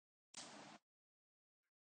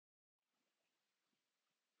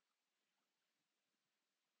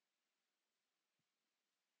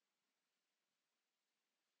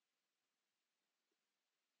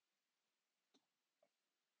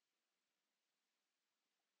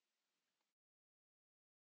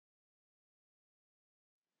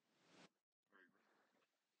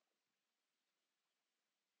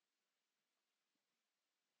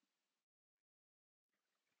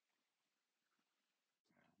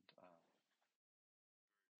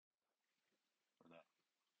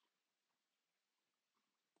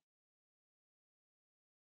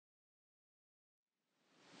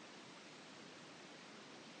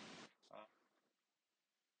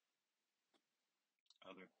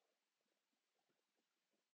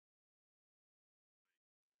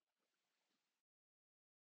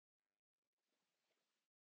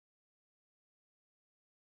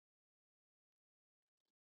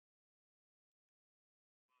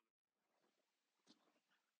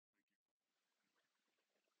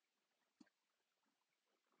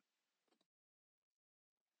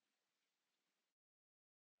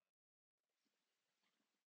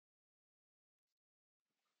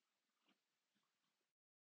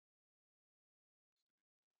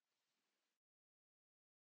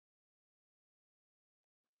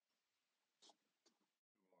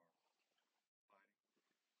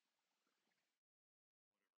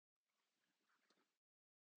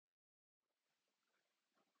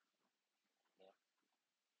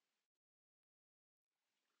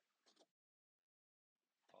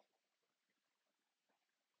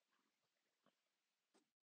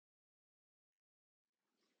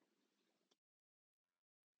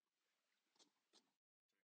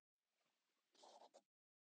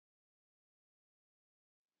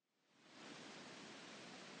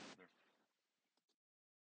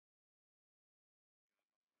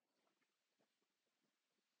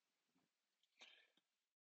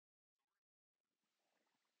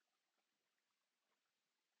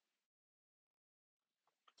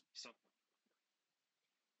some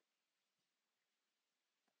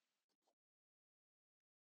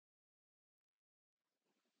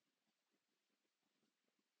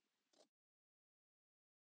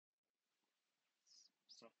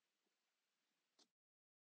some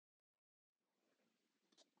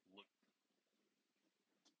look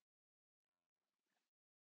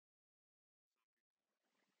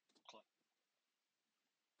cl-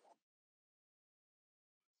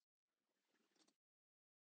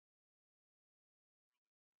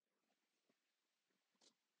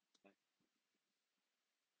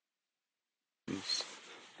 is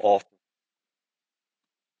often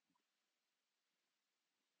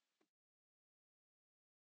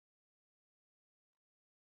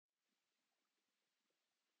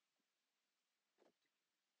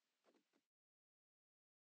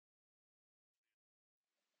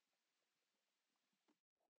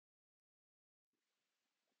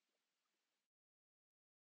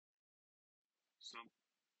some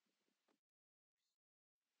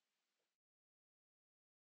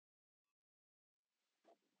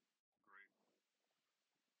great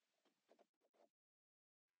those things that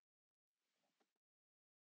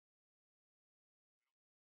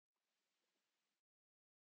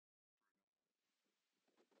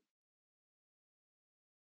if it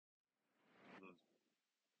do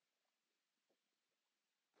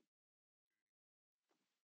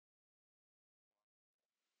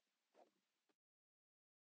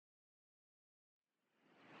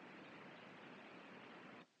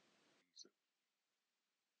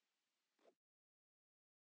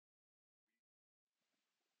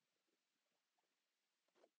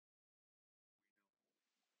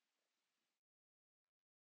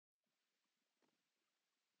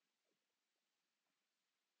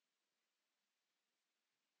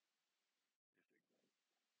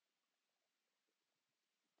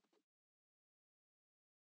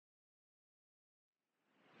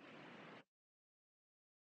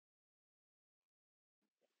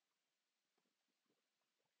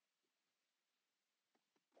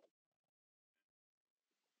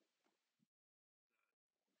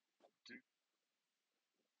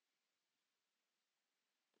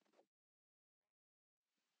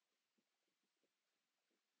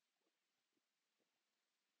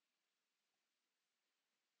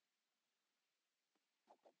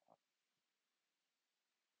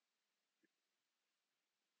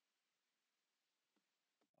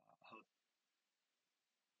uh,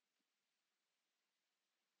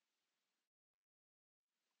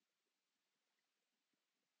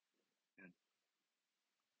 and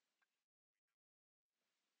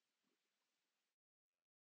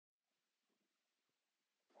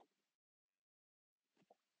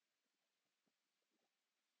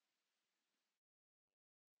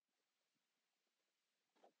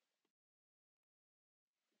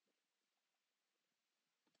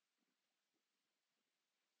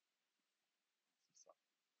society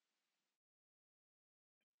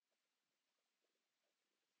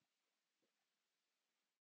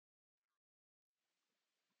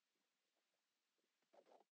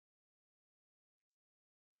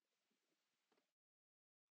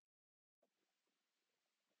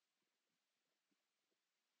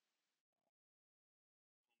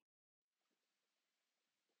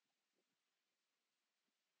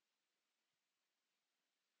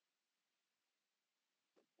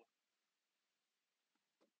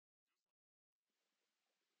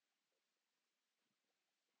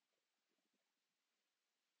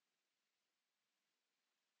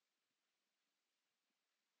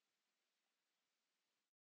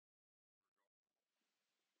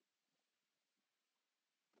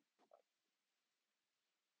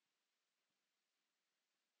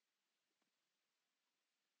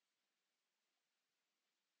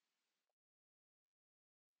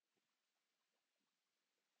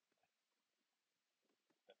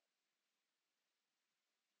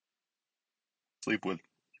sleep with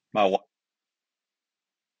my wife.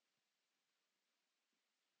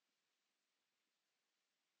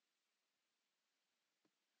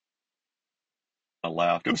 I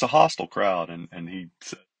laughed. It was a hostile crowd, and he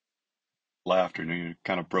said laughter, and he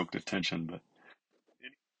kind of broke the tension. But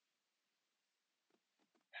any,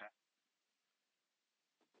 ha- but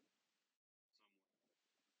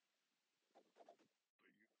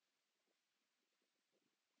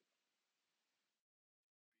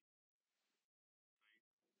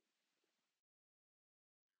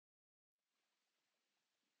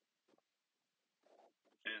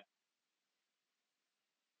you, and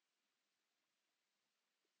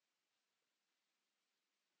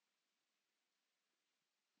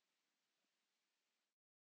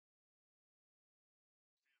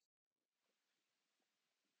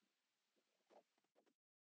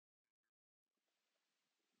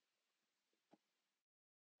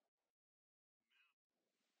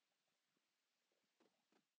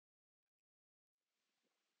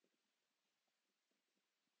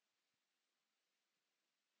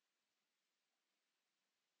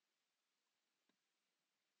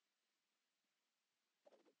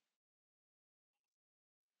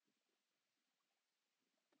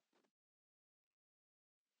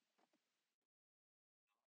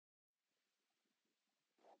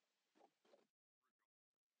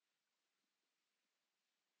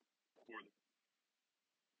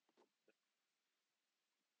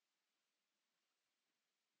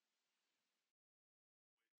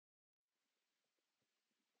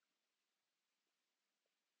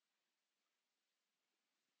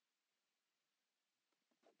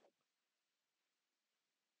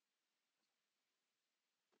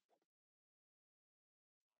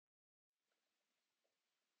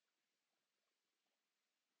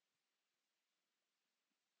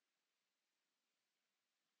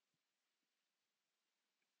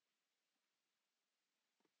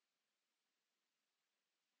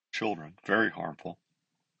Children, very harmful.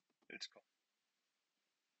 It's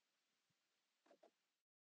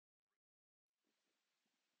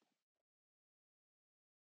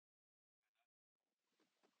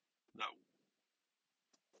that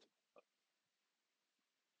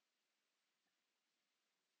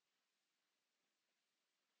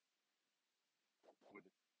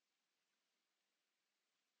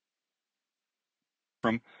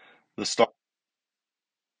from the start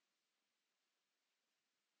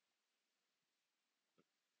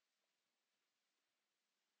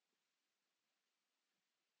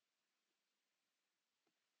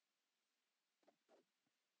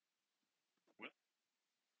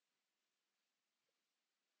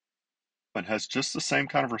and has just the same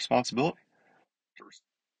kind of responsibility to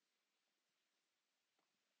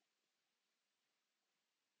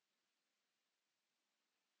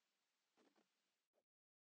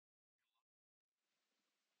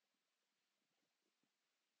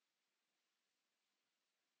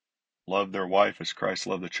love their wife as Christ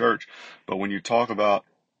loved the church. But when you talk about,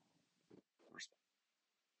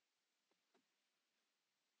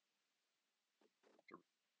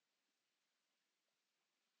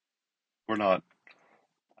 we're not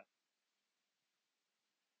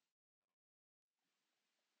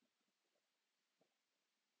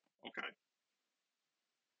okay.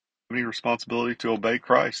 Any responsibility to obey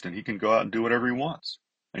Christ, and he can go out and do whatever he wants,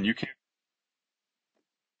 and you can't.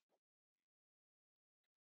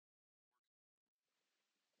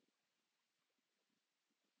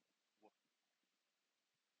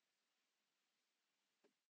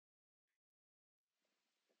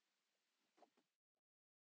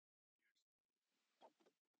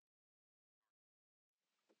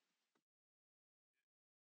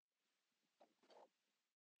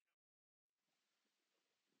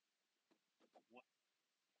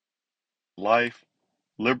 Life,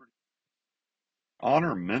 liberty,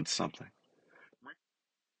 honor meant something.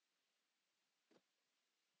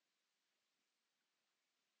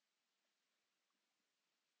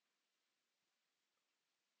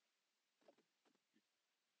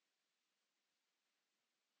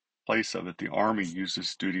 Place of it, the Army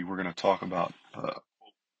uses duty. We're going to talk about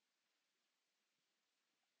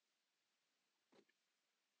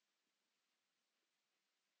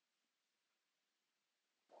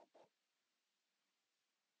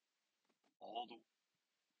all the.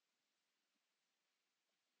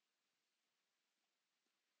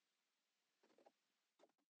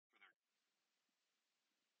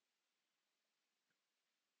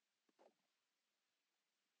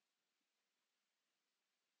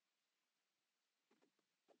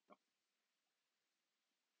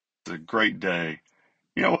 It's a great day.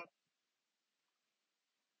 You know what?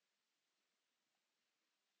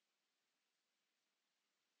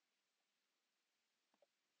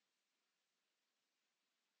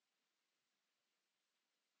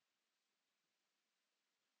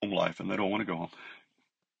 Home life, and they don't want to go home.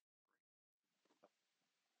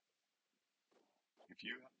 If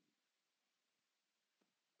you,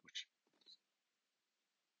 which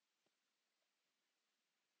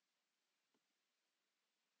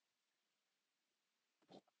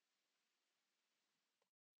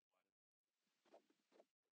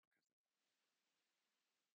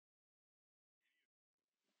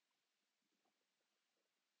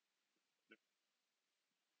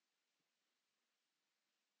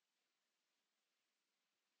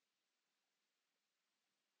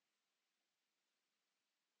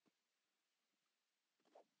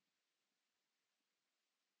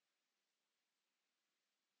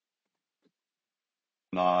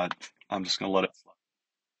not, I'm just going to let it slide.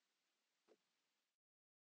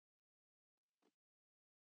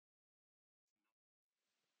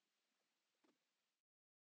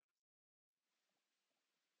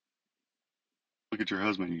 Look at your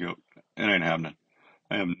husband. You go, it ain't happening.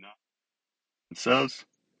 I am not. It says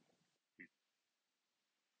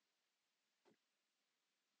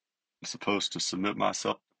I'm supposed to submit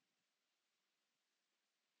myself.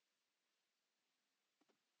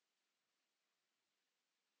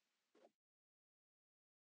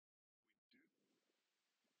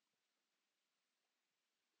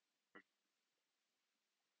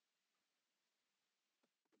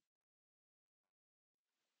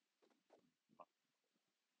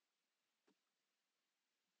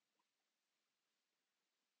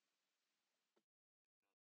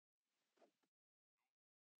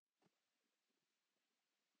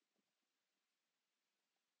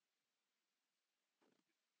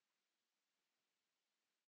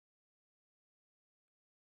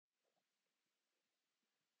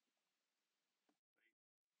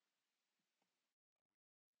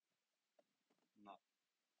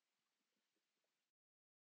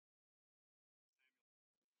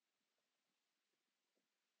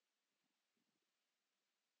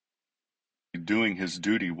 doing his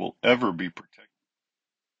duty will ever be protected.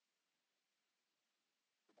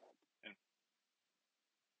 And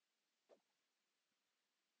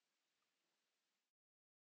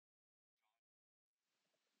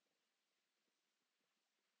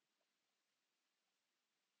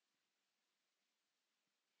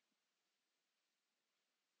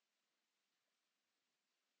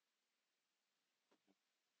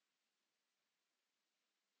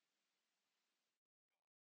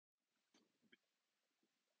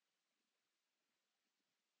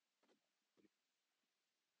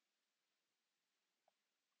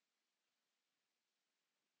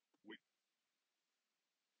we,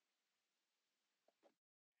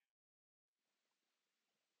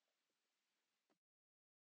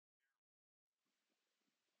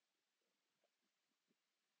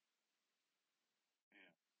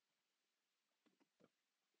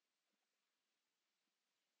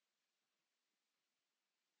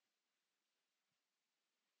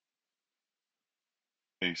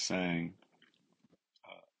 they saying,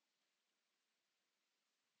 uh,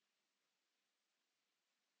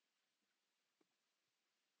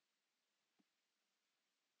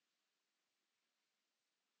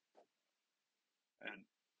 and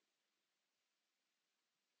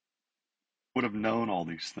would have known all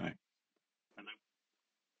these things. And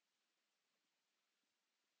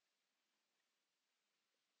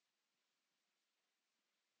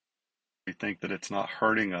we think that it's not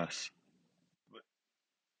hurting us, but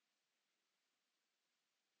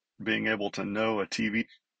being able to know a TV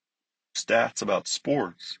stats about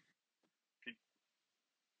sports